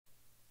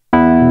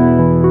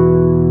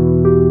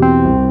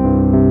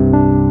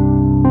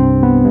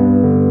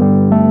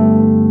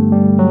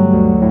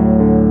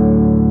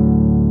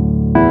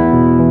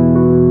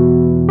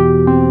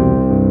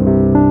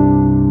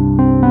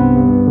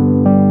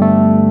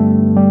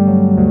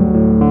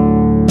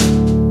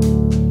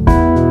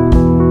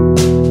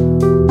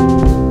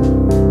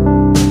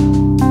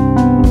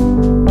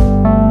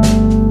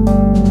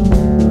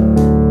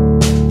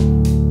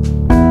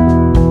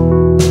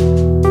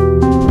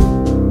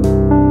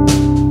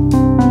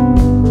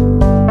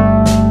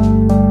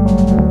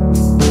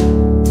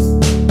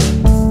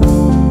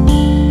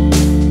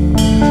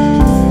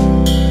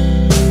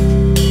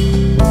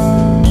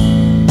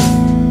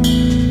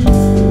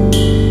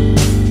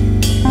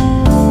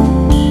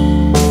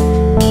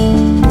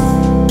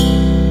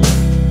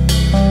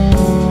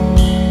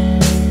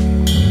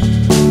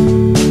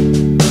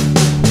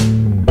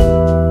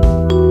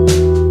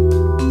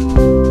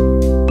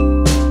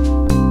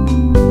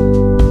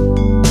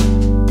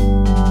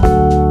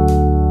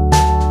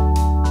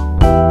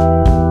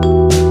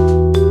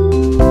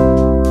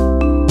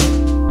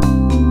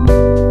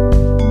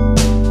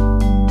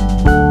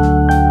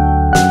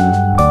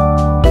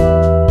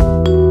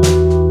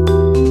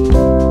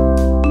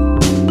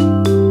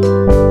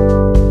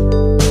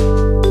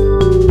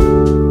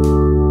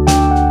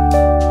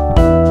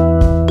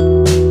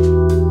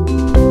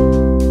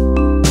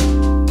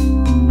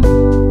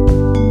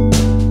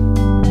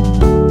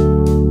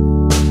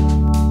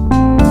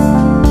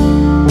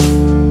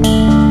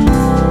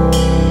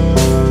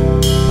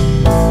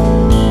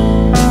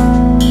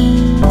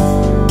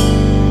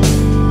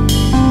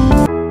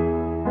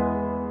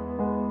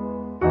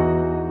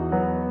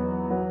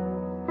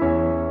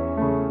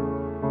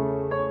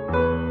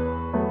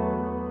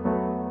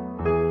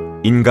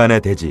인간의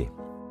대지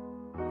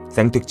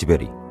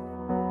생텍쥐페리.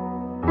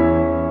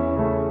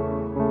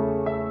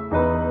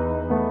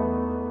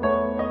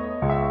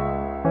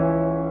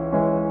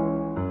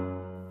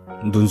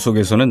 눈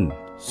속에서는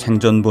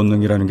생존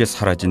본능이라는 게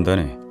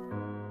사라진다네.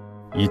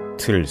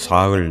 이틀,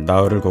 사흘,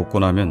 나흘을 걷고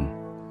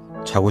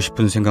나면 자고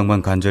싶은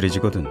생각만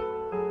간절해지거든.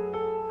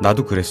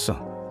 나도 그랬어.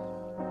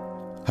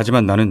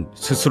 하지만 나는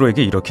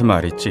스스로에게 이렇게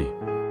말했지.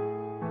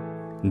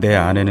 내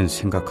아내는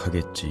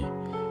생각하겠지.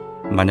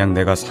 만약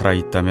내가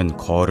살아있다면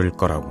걸을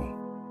거라고.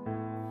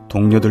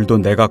 동료들도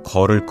내가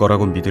걸을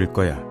거라고 믿을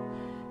거야.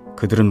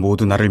 그들은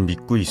모두 나를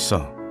믿고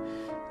있어.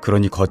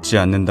 그러니 걷지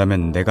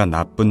않는다면 내가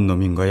나쁜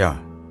놈인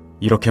거야.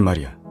 이렇게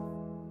말이야.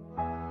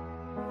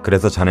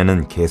 그래서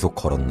자네는 계속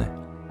걸었네.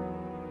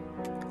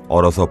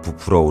 얼어서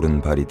부풀어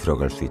오른 발이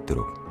들어갈 수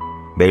있도록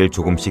매일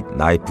조금씩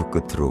나이프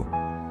끝으로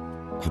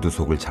구두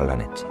속을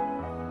잘라냈지.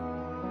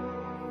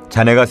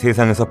 자네가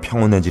세상에서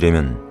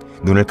평온해지려면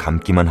눈을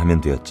감기만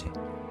하면 되었지.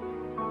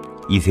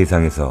 이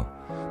세상에서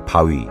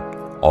바위,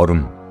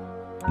 얼음,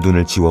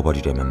 눈을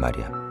지워버리려면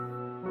말이야.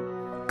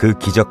 그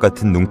기적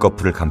같은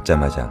눈꺼풀을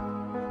감자마자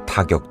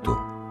타격도,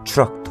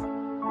 추락도,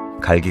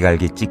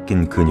 갈기갈기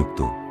찢긴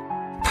근육도,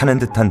 타는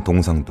듯한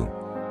동상도,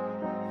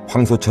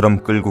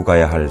 황소처럼 끌고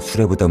가야 할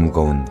수레보다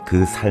무거운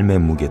그 삶의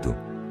무게도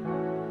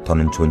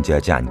더는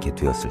존재하지 않게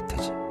되었을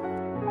테지.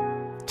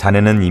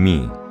 자네는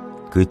이미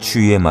그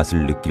추위의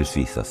맛을 느낄 수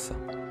있었어.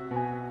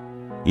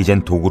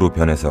 이젠 도구로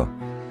변해서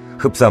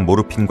흡사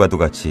모르핀과도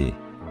같이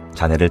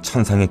자네를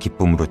천상의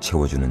기쁨으로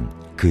채워주는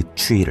그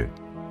추위를.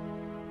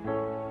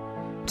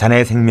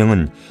 자네의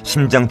생명은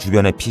심장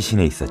주변의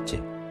피신에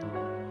있었지.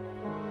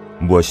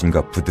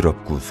 무엇인가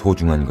부드럽고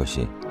소중한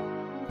것이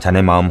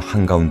자네 마음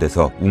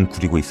한가운데서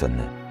웅크리고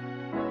있었네.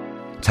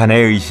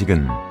 자네의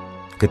의식은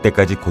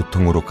그때까지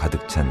고통으로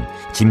가득 찬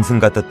짐승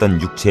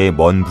같았던 육체의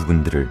먼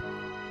부분들을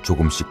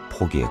조금씩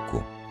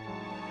포기했고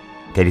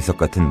대리석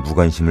같은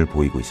무관심을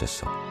보이고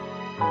있었어.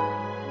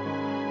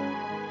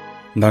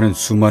 나는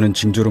수많은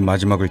징조로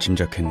마지막을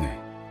짐작했네.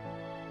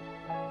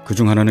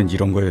 그중 하나는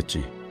이런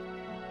거였지.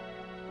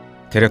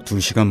 대략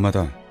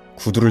 2시간마다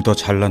구두를 더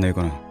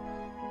잘라내거나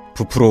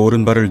부풀어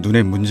오른 발을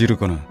눈에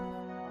문지르거나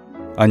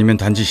아니면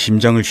단지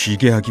심장을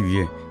쉬게 하기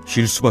위해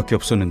쉴 수밖에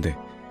없었는데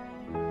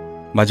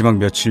마지막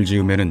며칠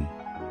즈음에는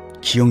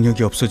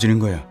기억력이 없어지는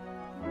거야.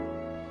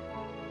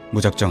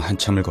 무작정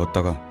한참을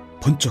걷다가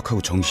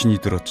번쩍하고 정신이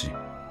들었지.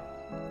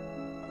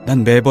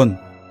 난 매번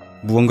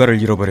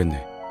무언가를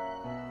잃어버렸네.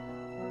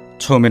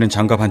 처음에는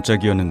장갑 한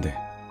짝이었는데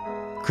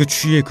그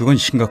추위에 그건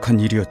심각한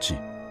일이었지.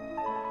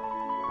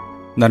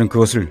 나는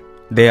그것을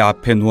내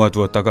앞에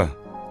놓아두었다가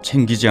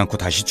챙기지 않고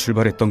다시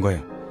출발했던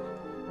거야.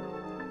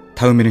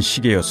 다음에는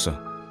시계였어.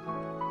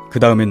 그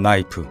다음엔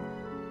나이프,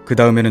 그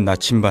다음에는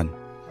나침반.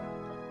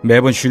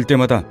 매번 쉴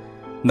때마다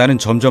나는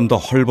점점 더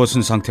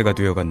헐벗은 상태가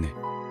되어갔네.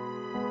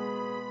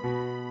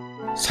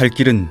 살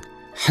길은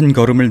한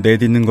걸음을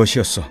내딛는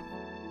것이었어.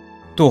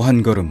 또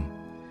한 걸음,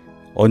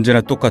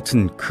 언제나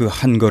똑같은 그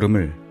한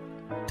걸음을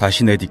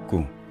다시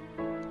내딛고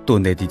또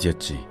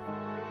내디뎠지.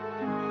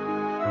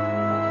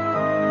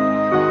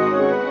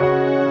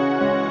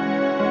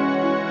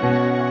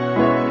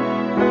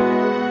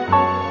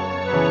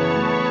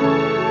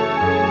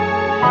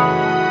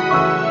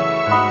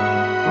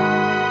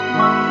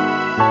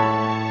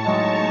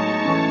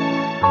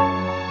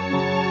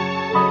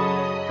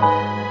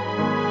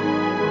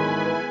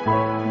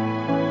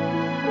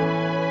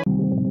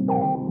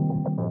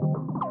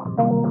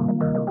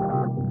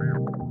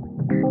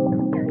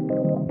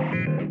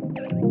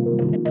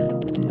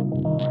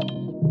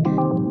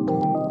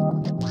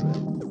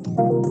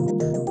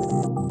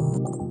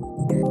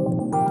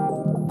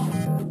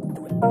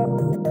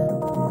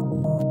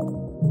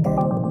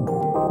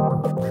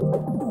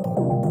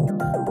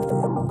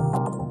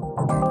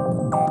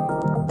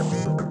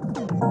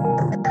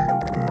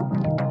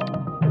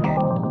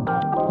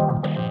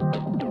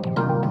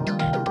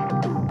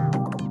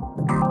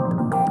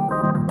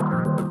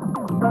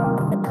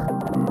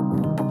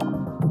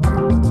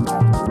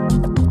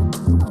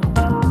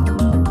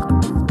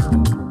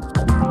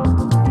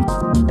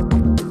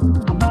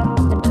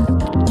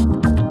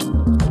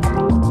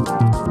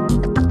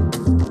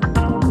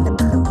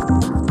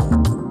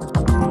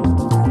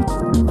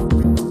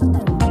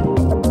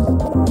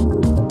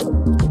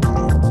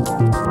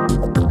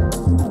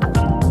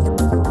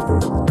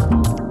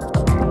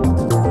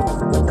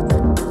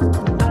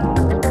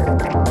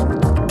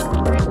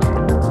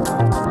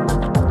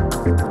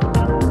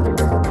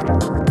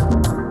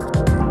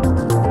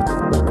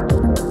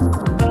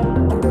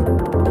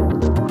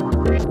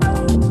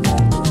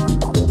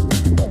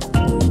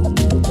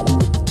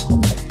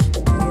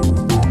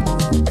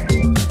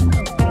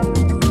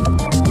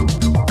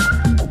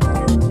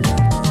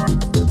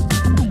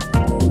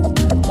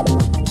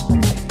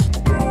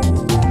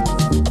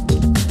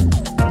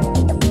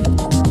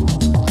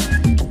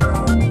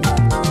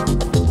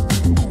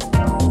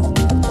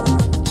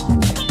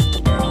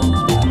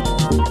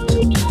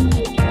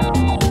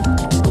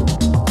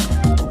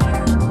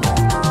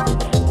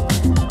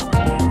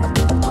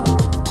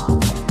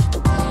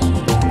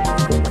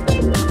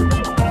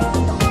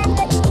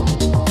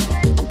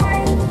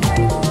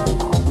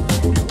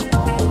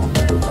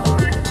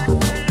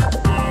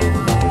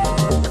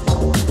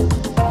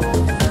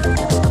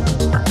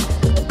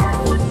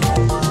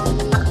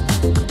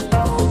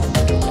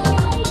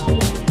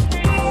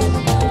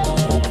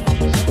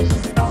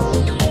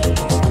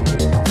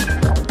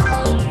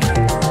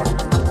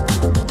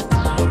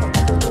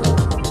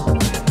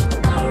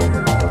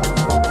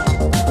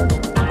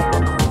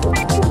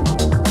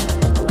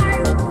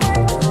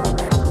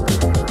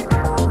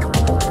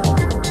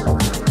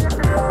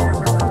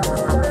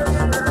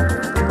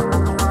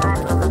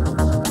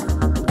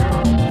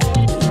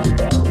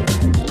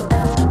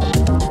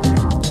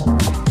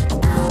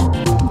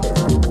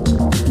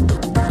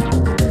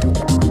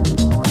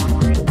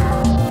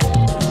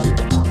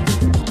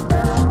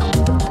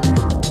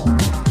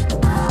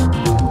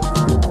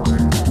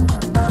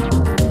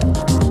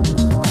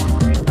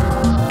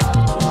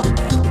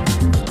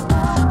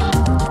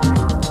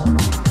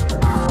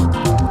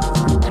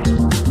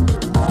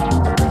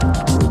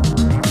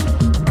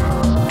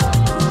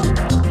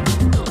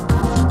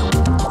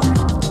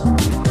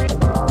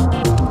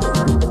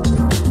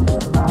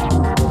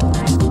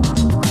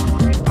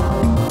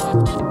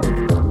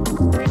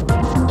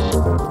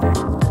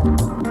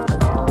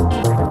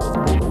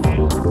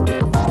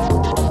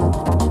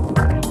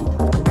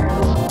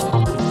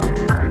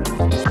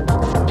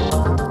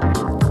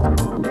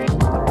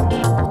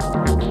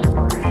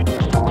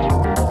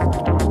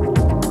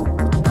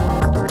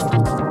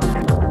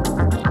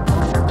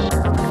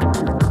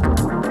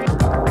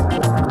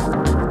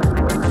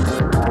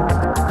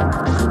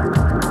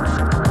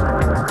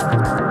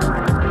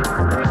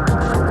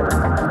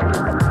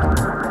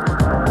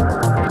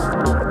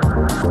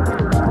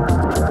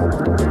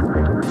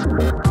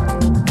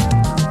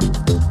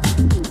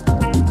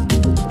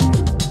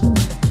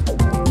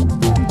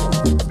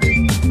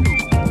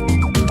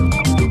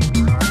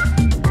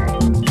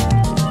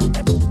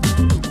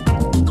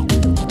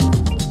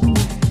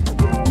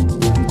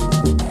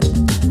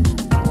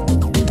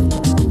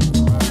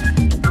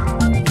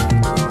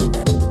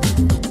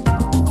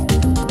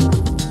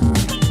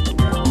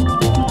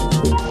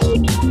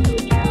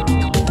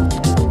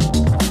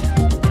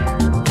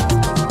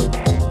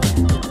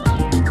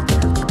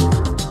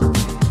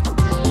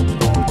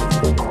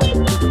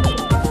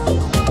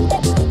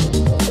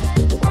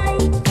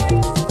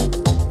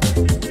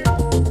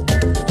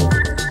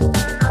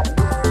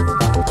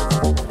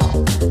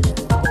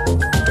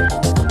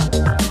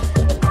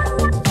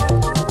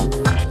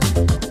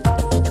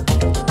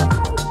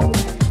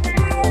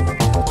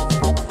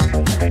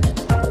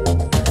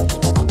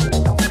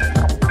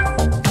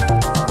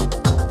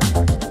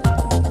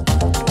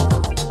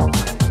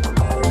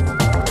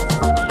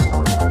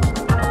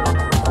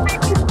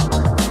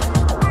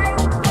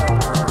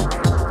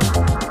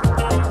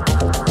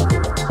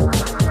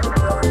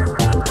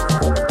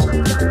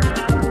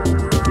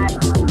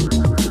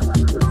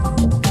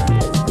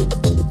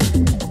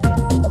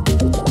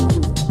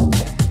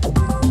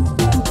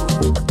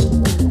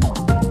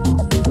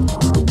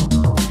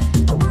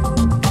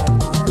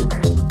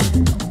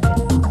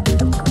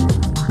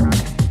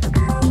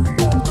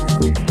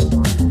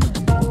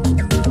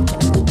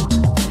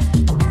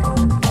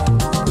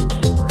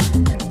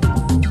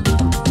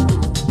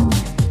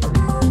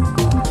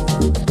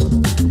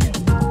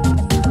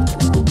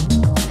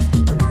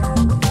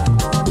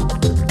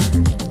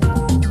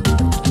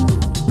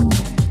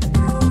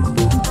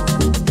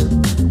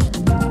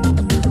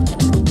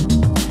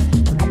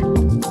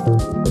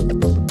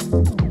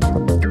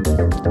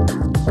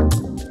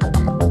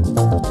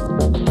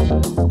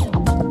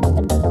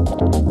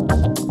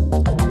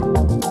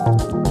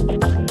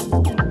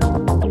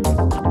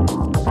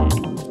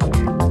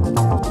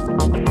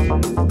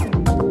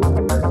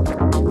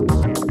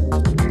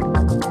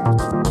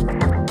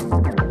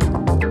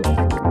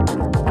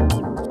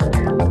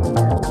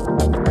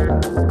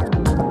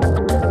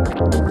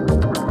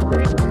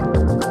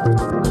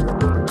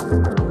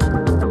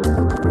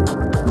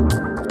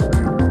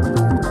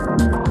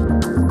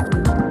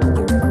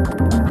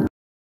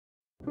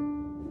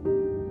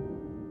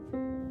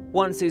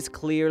 One sees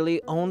clearly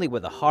only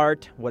with the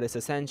heart. What is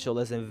essential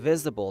is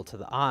invisible to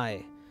the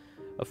eye.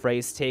 A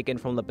phrase taken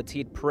from Le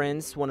Petit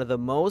Prince, one of the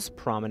most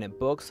prominent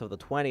books of the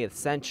 20th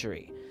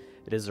century.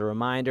 It is a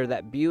reminder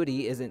that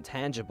beauty isn't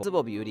tangible. The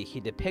visible beauty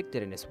he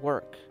depicted in his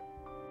work.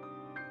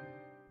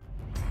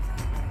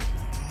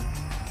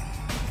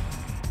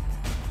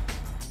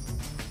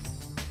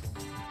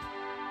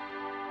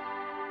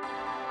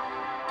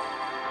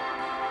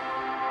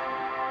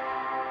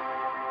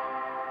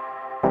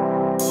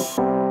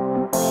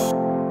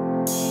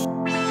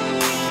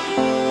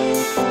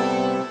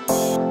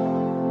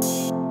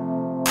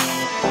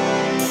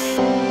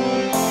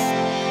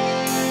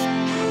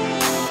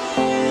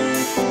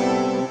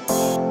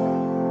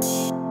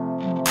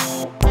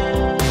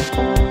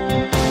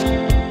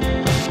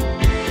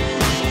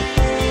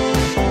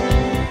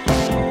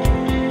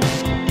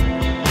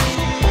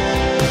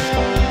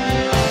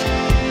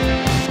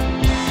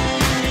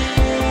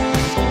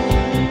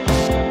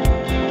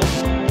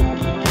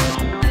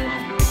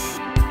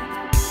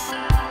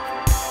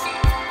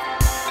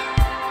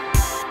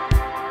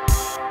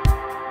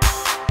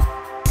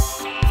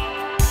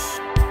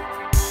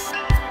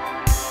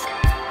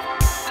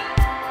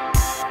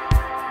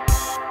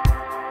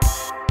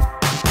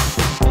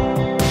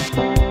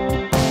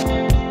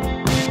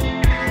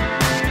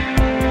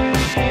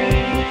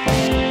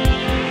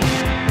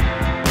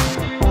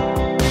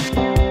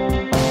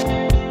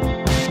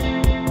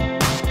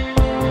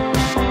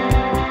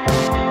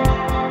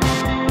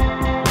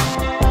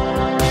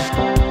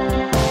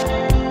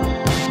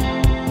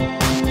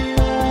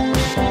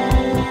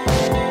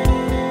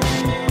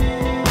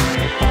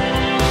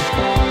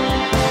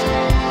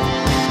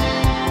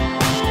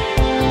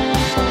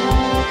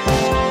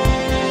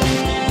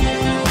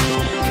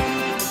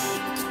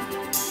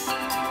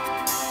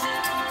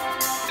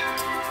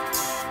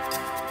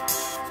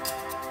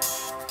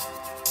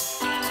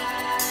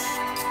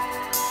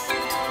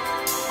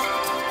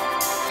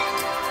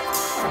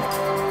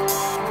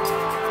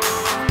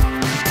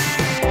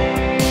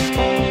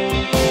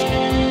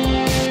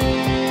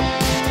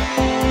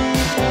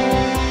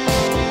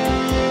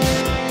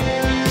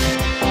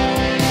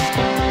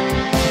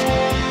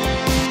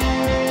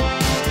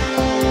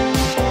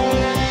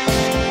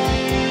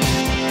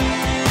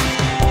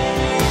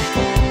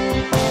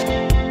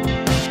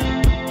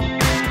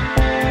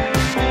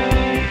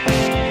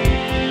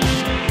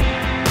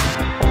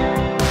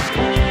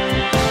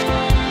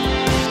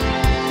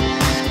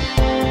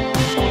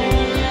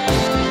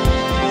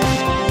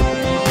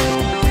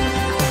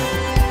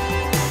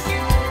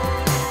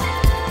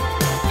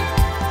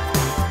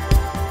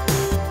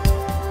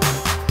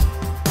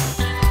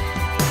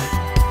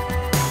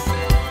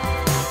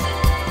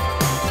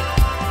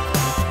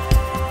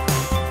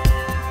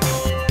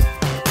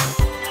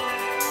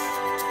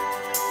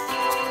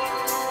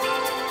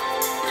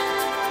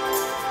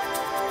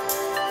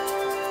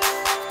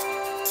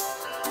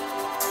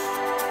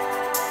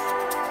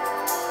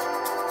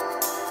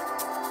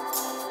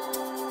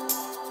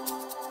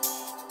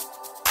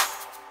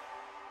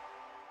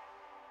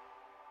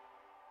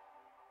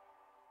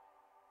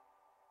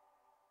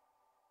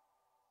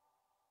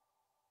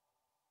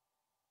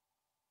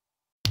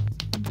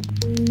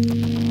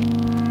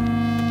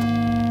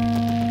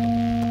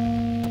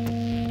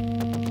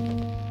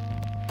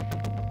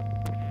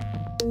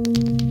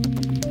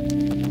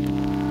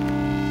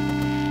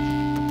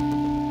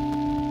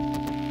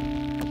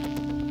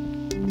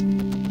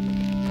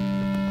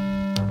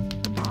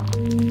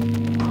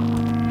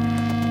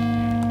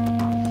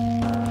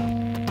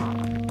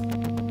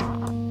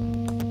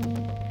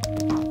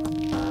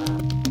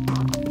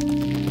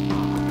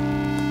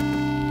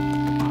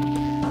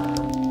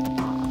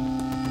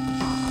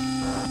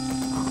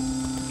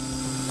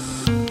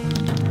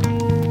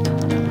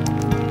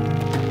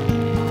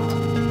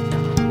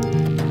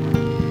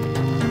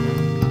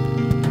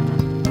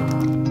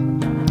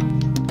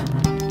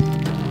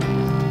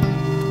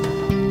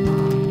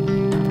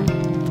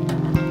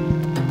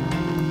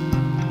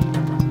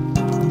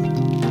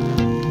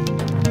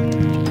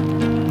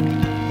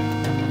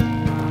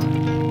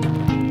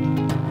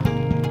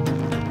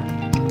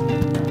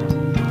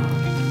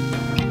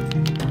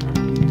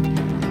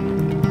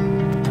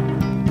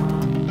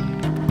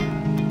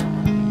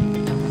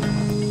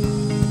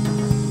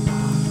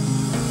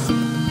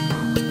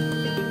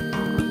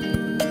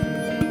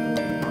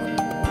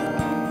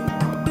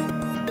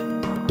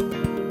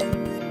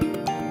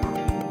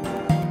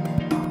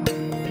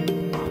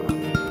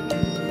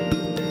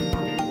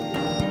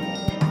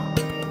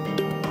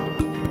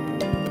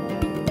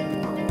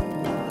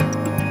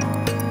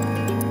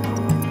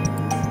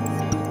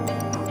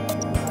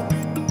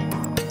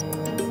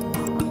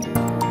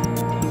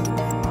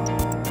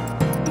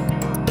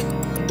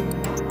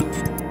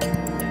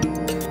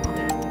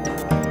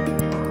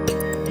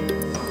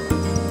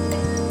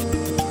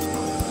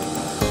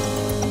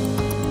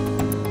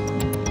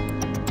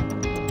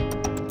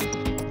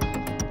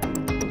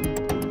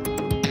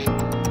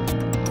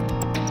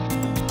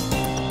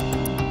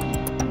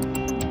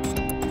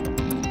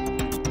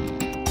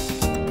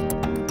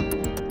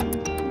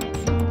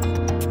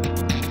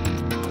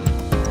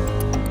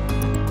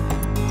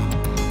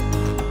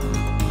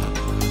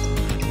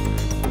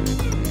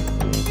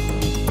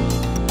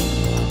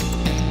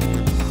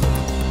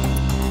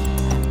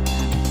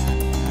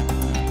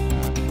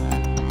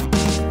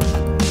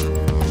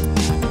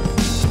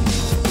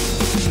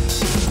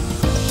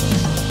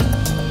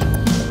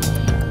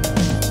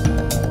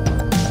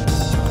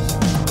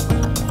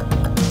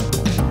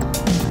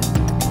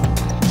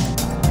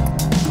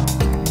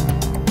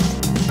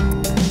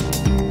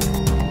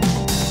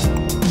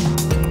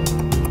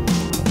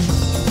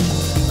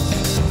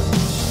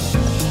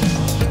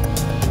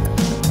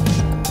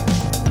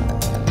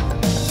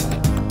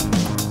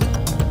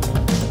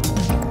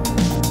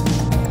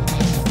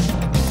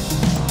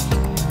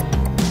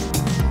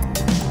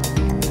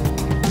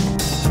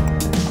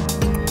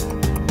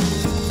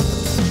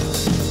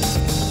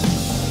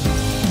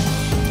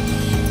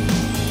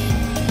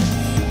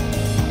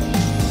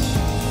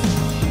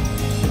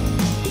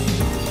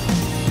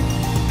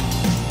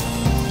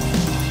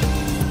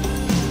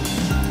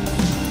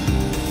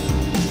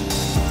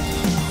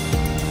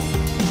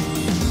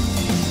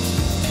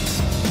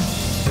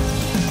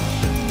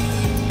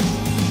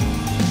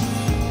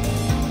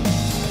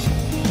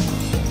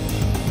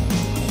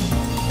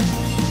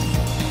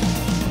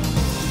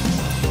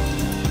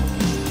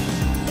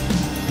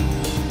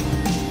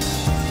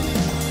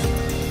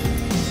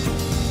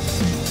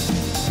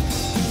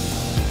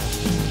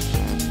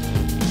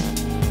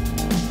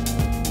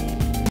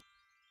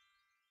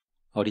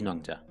 어린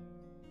왕자.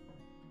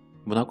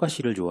 문학과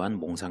시를 좋아한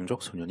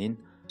몽상족 소년인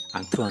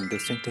앙투안 드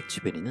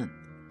생텍쥐페리는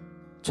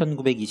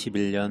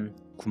 1921년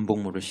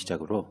군복무를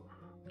시작으로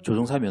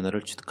조종사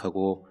면허를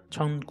취득하고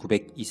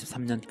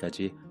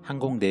 1923년까지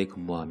항공대에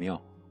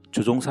근무하며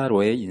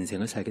조종사로의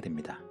인생을 살게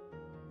됩니다.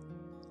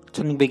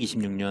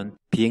 1926년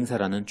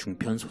비행사라는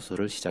중편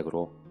소설을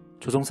시작으로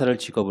조종사를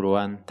직업으로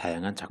한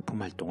다양한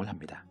작품 활동을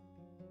합니다.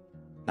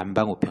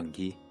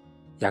 남방우편기,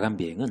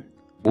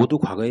 야간비행은 모두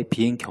과거의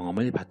비행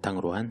경험을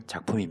바탕으로 한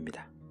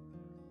작품입니다.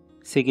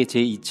 세계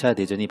제2차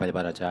대전이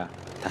발발하자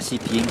다시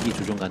비행기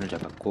조종관을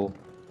잡았고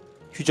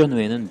휴전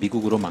후에는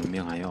미국으로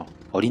망명하여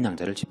어린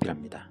왕자를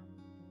집필합니다.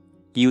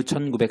 이후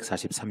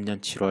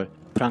 1943년 7월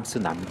프랑스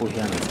남부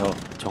해안에서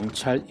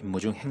정찰 임무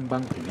중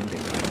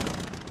행방불명됩니다.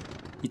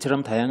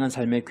 이처럼 다양한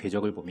삶의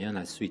궤적을 보면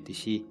알 수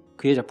있듯이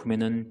그의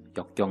작품에는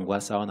역경과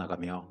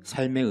싸워나가며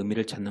삶의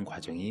의미를 찾는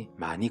과정이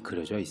많이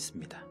그려져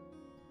있습니다.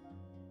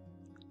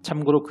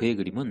 참고로 그의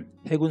그림은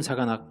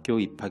해군사관학교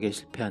입학에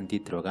실패한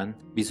뒤 들어간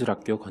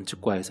미술학교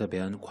건축과에서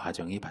배운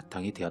과정이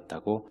바탕이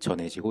되었다고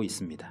전해지고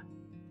있습니다.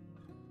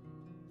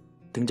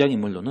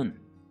 등장인물로는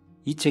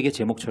이 책의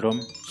제목처럼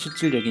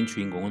실질적인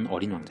주인공은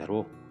어린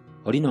왕자로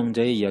어린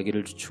왕자의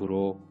이야기를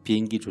주축으로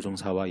비행기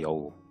조종사와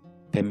여우,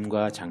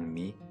 뱀과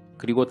장미,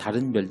 그리고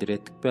다른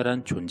별들의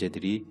특별한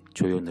존재들이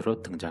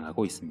조연으로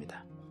등장하고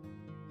있습니다.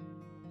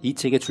 이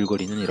책의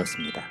줄거리는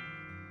이렇습니다.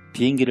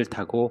 비행기를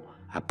타고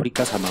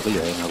아프리카 사막을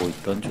여행하고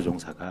있던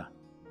조종사가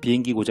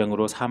비행기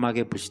고장으로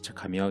사막에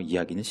불시착하며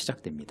이야기는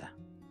시작됩니다.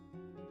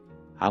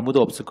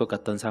 아무도 없을 것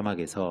같던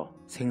사막에서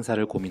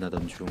생사를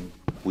고민하던 중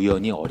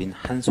우연히 어린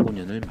한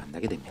소년을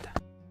만나게 됩니다.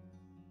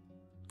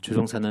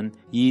 조종사는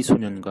이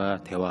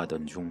소년과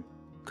대화하던 중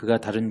그가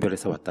다른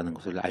별에서 왔다는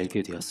것을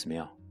알게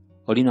되었으며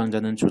어린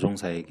왕자는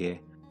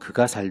조종사에게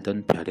그가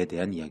살던 별에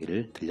대한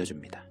이야기를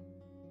들려줍니다.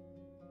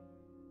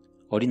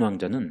 어린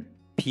왕자는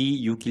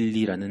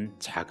B612라는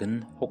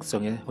작은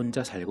혹성에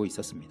혼자 살고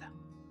있었습니다.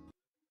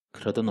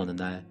 그러던 어느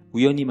날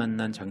우연히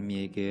만난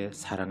장미에게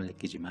사랑을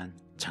느끼지만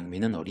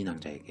장미는 어린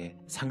왕자에게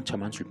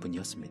상처만 줄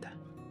뿐이었습니다.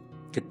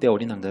 그때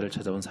어린 왕자를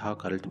찾아온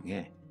사학가를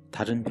통해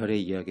다른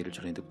별의 이야기를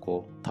전해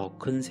듣고 더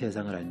큰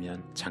세상을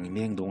알면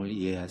장미 행동을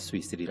이해할 수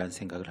있으리란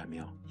생각을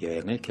하며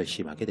여행을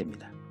결심하게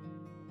됩니다.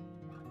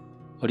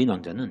 어린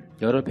왕자는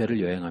여러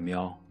별을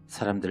여행하며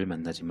사람들을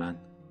만나지만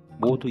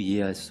모두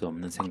이해할 수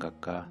없는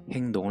생각과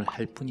행동을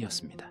할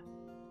뿐이었습니다.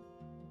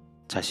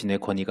 자신의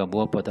권위가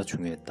무엇보다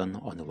중요했던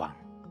어느 왕.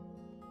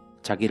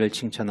 자기를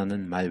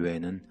칭찬하는 말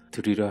외에는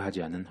들으려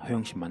하지 않은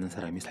허영심 많은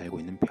사람이 살고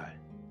있는 별.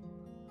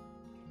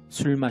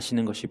 술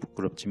마시는 것이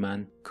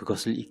부끄럽지만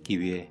그것을 잊기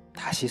위해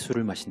다시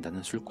술을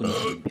마신다는 술꾼이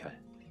되는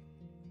별.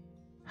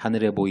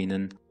 하늘에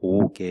보이는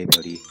 5개의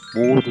별이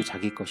모두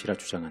자기 것이라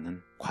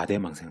주장하는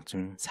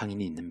과대망상증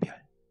상인이 있는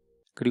별.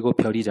 그리고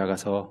별이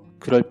작아서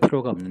그럴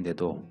필요가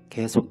없는데도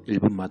계속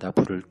 1분마다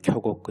불을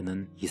켜고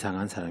끄는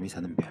이상한 사람이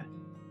사는 별.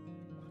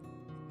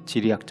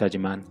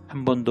 지리학자지만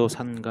한 번도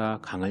산과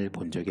강을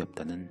본 적이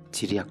없다는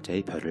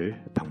지리학자의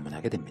별을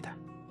방문하게 됩니다.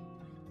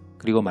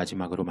 그리고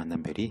마지막으로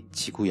만난 별이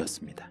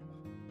지구였습니다.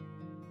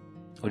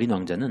 어린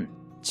왕자는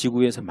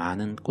지구에서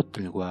많은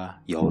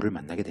꽃들과 여우를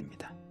만나게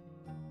됩니다.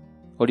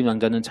 어린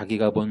왕자는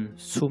자기가 본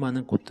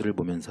수많은 꽃들을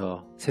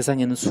보면서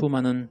세상에는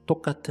수많은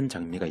똑같은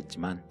장미가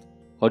있지만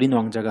어린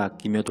왕자가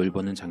아끼며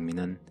돌보는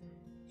장미는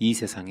이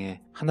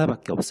세상에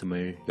하나밖에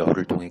없음을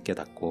여우를 통해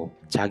깨닫고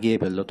자기의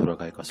별로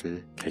돌아갈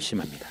것을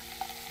결심합니다.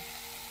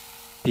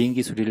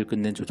 비행기 수리를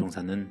끝낸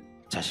조종사는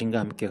자신과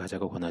함께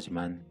가자고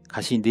권하지만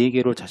가시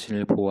 4개로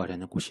자신을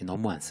보호하려는 꽃이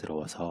너무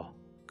안쓰러워서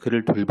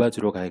그를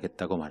돌봐주러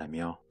가야겠다고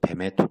말하며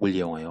뱀의 독을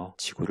이용하여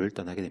지구를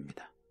떠나게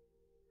됩니다.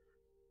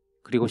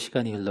 그리고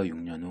시간이 흘러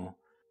 6년 후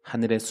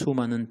하늘의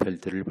수많은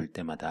별들을 볼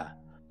때마다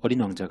어린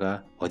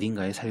왕자가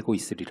어딘가에 살고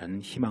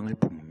있으리라는 희망을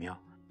품으며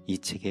이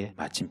책에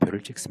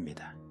마침표를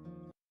찍습니다.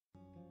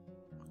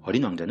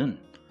 어린 왕자는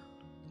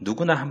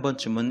누구나 한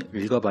번쯤은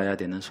읽어봐야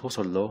되는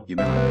소설로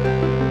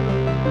유명합니다.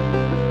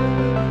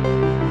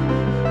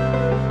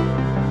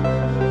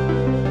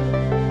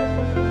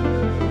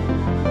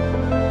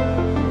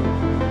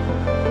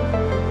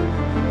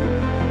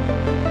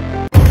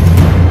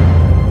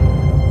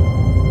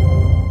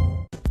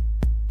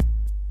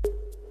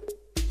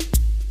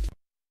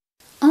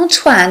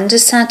 Antoine de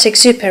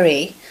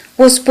Saint-Exupery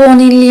was born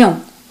in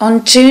Lyon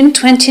on June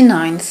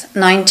 29,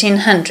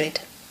 1900.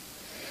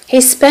 He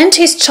spent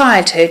his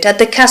childhood at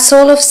the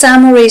castle of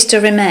Saint-Maurice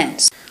de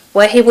Remens,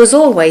 where he was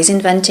always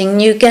inventing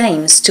new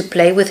games to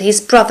play with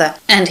his brother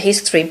and his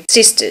 3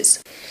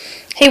 sisters.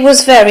 He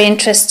was very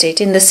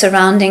interested in the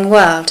surrounding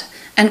world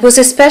and was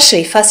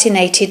especially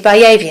fascinated by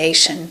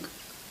aviation.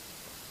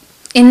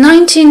 In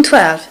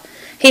 1912,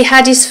 he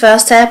had his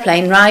first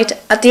airplane ride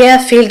at the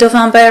airfield of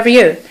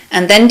Amberieu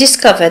and then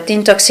discovered the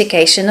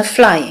intoxication of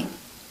flying.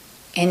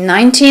 In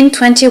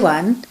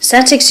 1921,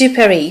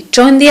 Saint-Exupery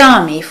joined the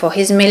army for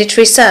his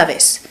military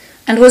service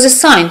and was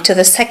assigned to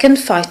the 2nd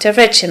Fighter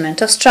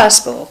Regiment of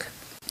Strasbourg.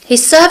 He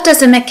served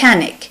as a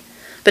mechanic,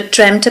 but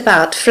dreamt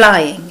about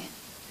flying.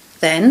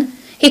 Then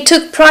he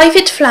took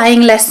private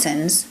flying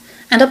lessons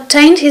and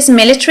obtained his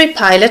military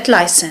pilot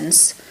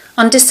license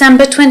on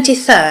December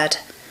 23rd,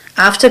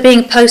 after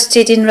being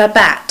posted in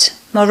Rabat,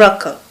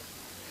 Morocco.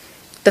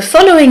 The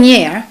following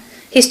year,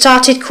 he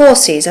started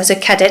courses as a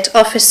cadet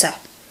officer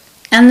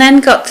and then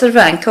got the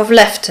rank of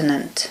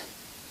lieutenant.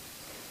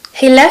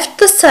 He left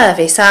the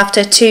service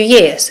after 2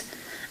 years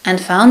and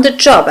found a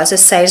job as a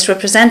sales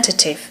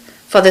representative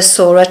for the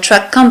Sora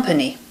Truck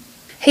Company.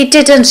 He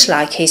didn't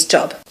like his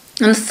job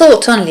and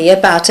thought only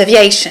about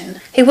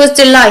aviation. He was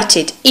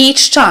delighted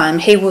each time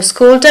he was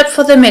called up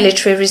for the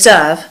military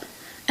reserve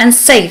and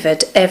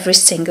savoured every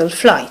single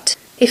flight.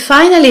 He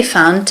finally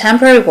found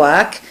temporary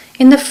work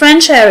in the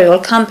French Aerial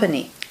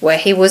Company, where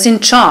he was in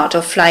charge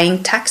of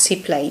flying taxi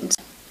planes.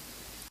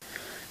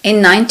 In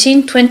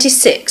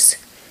 1926,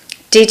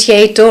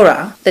 Didier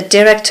Dora, the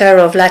director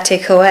of La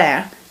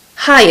Air,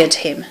 hired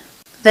him.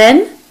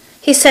 Then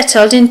he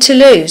settled in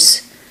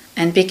Toulouse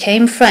and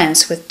became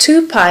friends with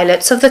 2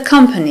 pilots of the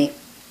company,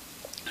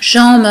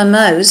 Jean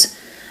Mermoz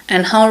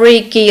and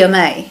Henri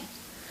Guillaume.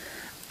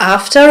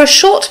 After a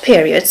short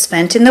period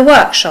spent in the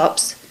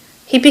workshops,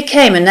 he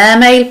became an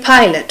airmail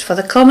pilot for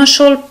the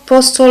commercial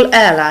postal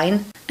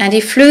airline, and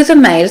he flew the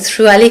mail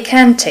through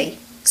Alicante,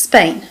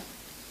 Spain.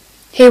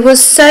 He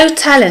was so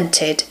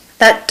talented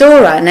that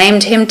Dora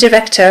named him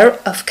director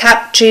of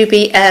Cap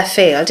Juby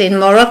Airfield in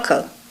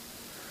Morocco.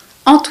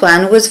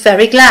 Antoine was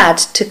very glad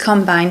to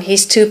combine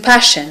his 2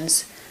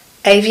 passions,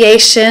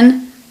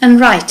 aviation and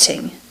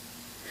writing.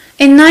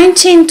 In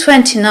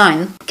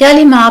 1929,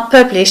 Gallimard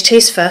published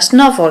his first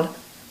novel,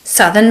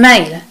 Southern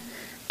Mail,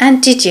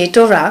 and Didier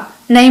Dora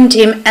named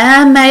him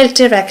Air Mail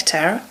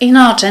Director in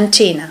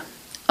Argentina.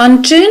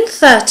 On June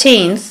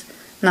 13,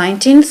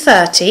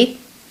 1930,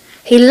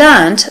 he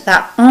learned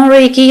that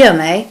Henri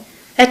Guillaume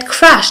had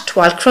crashed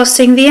while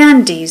crossing the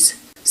Andes.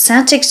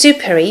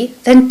 Saint-Exupery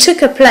then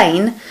took a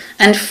plane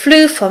and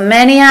flew for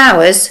many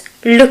hours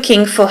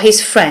looking for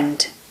his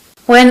friend.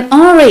 When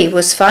Henri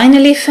was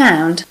finally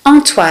found,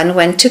 Antoine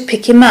went to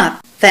pick him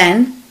up.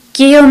 Then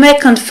Guillaume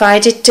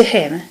confided to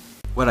him,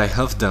 "What I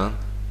have done,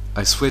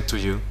 I swear to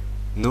you,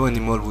 no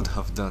animal would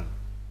have done."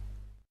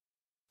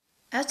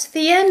 At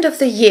the end of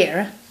the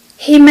year,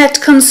 he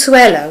met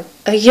Consuelo,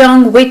 a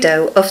young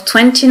widow of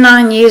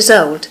 29 years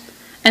old,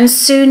 and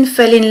soon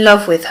fell in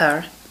love with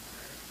her.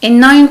 In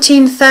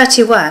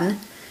 1931,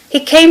 he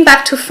came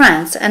back to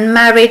France and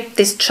married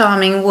this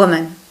charming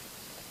woman.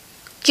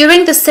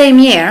 During the same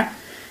year,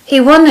 he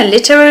won a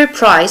literary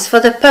prize for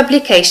the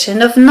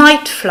publication of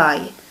Night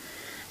Fly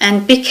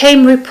and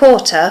became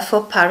reporter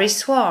for Paris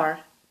Soir.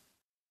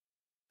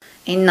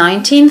 In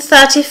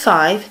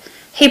 1935,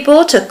 he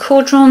bought a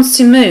Caudron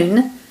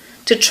Simoon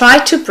to try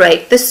to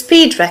break the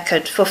speed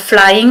record for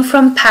flying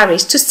from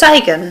Paris to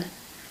Saigon,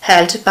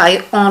 held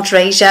by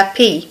André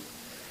Japy.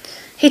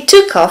 He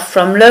took off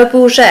from Le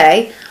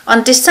Bourget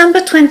on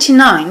December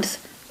 29th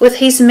with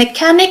his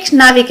mechanic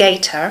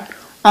navigator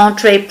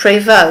André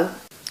Prévost.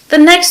 The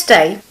next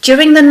day,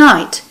 during the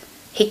night,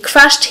 he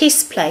crashed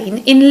his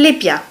plane in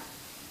Libya.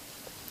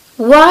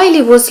 While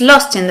he was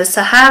lost in the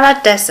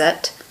Sahara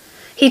Desert,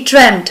 he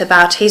dreamt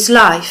about his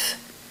life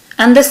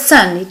and the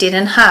son he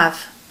didn't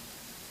have.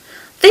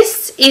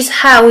 This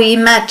is how he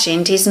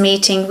imagined his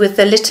meeting with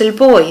the little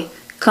boy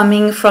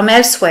coming from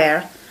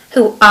elsewhere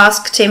who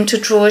asked him to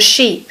draw a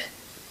sheep.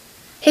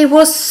 He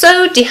was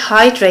so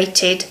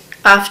dehydrated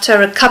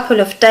after a couple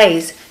of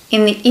days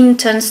in the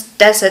intense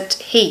desert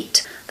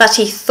heat that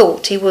he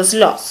thought he was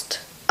lost.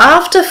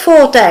 After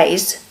 4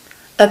 days,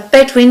 a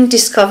Bedouin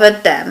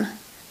discovered them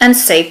and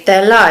saved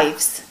their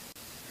lives.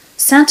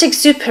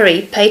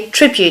 Saint-Exupery paid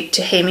tribute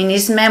to him in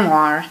his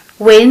memoir,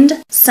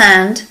 Wind,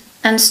 Sand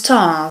and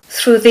Stars,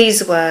 through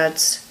these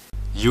words.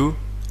 You,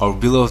 our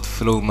beloved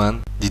fellow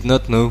man, did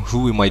not know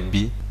who we might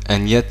be,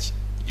 and yet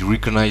you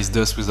recognized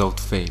us without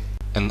fail.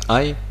 And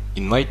I,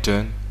 in my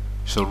turn,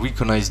 shall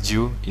recognize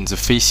you in the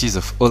faces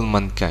of all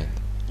mankind.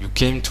 You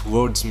came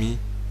towards me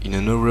in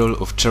an aureole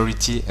of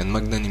charity and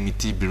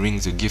magnanimity, bearing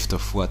the gift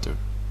of water.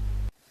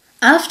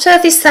 After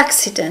this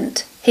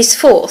accident, his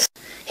fourth,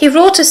 he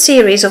wrote a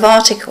series of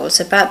articles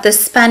about the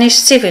Spanish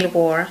Civil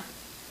War.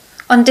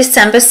 On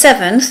December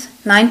 7th,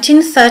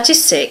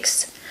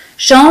 1936,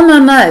 Jean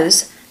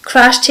Mermoz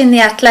crashed in the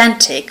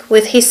Atlantic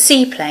with his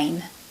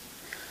seaplane.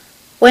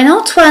 When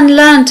Antoine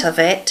learnt of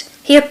it,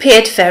 he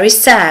appeared very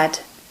sad.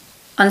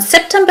 On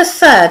September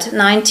 3rd,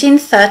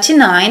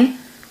 1939,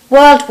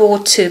 World War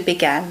II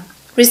began.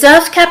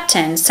 Reserve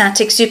Captain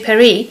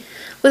Saint-Exupery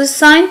was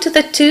assigned to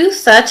the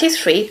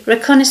 233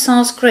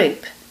 Reconnaissance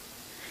Group.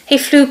 He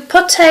flew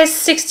Potes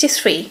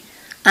 63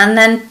 and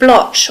then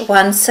Bloch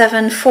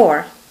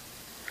 174.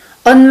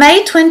 On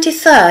May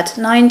 23,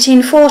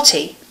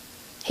 1940,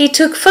 he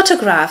took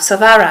photographs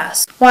of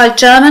Arras while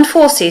German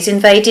forces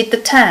invaded the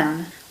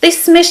town.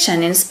 This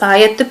mission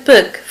inspired the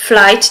book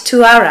Flight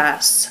to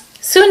Arras.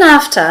 Soon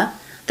after,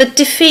 the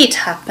defeat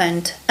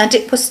happened and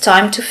it was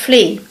time to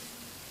flee.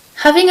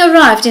 Having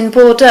arrived in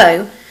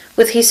Bordeaux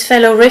with his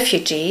fellow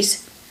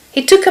refugees,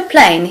 he took a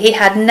plane he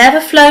had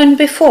never flown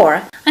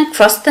before and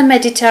crossed the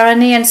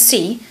Mediterranean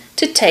Sea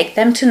to take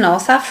them to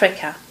North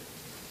Africa.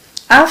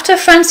 After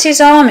France's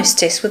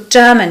armistice with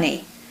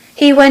Germany,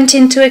 he went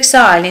into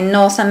exile in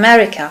North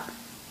America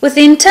with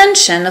the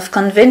intention of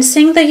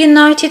convincing the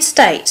United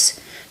States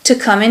to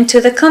come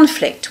into the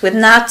conflict with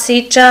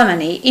Nazi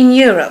Germany in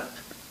Europe.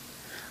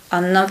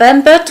 On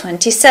November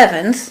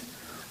 27th,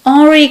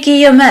 Henri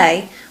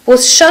Guillaume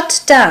was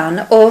shot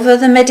down over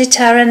the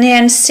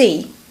Mediterranean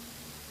Sea.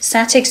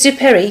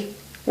 Saint-Exupery,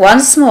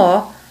 once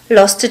more,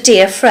 lost a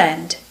dear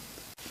friend.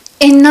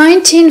 In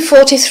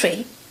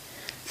 1943,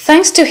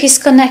 thanks to his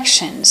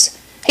connections,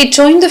 he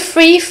joined the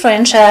Free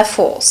French Air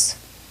Force.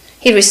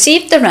 He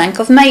received the rank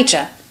of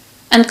major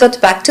and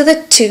got back to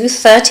the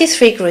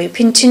 233 group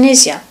in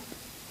Tunisia.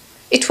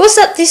 It was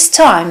at this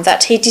time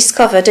that he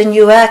discovered a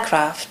new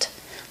aircraft,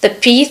 the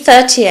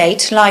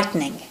P-38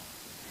 Lightning.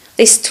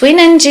 This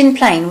twin-engine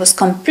plane was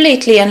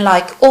completely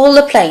unlike all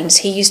the planes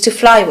he used to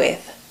fly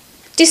with.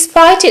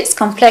 Despite its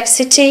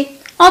complexity,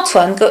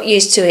 Antoine got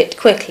used to it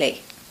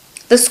quickly.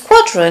 The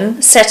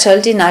squadron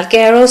settled in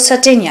Alghero,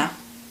 Sardinia,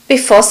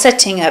 before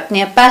setting up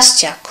near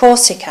Bastia,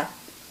 Corsica.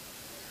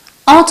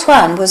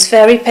 Antoine was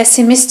very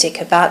pessimistic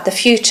about the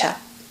future.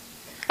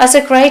 As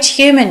a great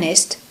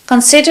humanist,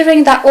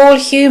 considering that all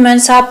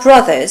humans are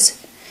brothers,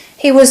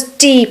 he was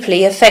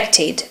deeply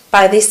affected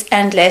by this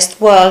endless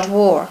world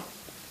war.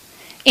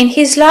 In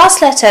his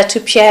last letter to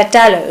Pierre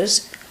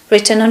Dalloz,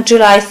 written on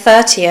July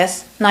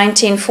 30th,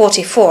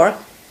 1944,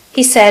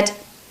 he said,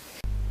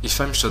 "If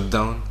I'm shut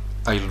down,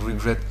 I'll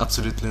regret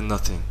absolutely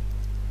nothing.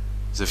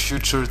 The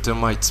future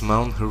termites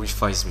mound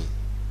horrifies me,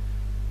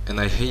 and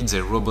I hate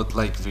their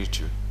robot-like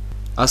virtue.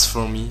 As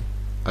for me,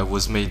 I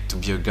was made to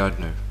be a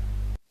gardener."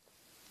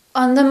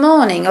 On the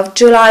morning of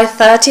July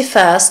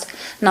 31st,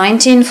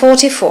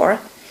 1944,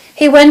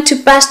 he went to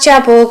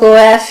Bastia Borgo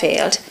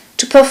airfield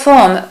to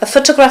perform a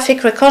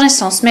photographic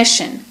reconnaissance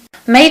mission.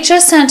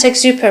 Major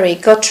Saint-Exupery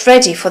got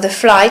ready for the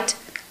flight,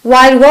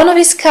 while one of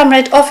his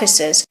comrade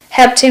officers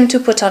helped him to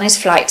put on his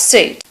flight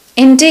suit.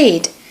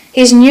 Indeed,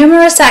 his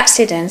numerous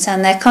accidents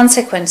and their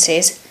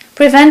consequences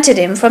prevented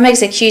him from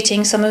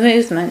executing some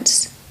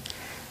movements.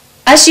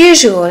 As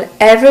usual,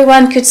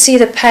 everyone could see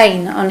the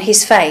pain on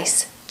his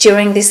face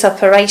during this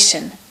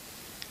operation.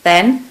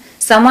 Then,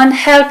 someone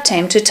helped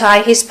him to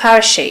tie his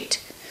parachute,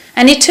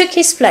 and he took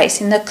his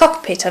place in the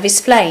cockpit of his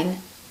plane.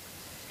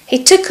 He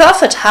took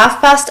off at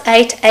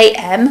 8:30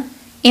 a.m.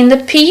 in the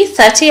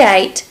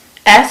P-38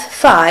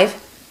 F5,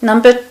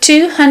 number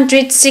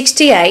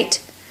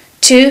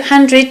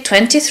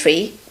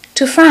 268-223,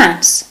 to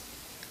France.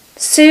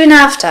 Soon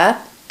after,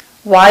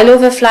 while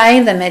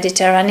overflying the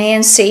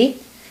Mediterranean Sea,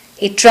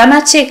 he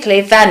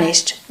dramatically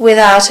vanished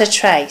without a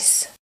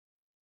trace.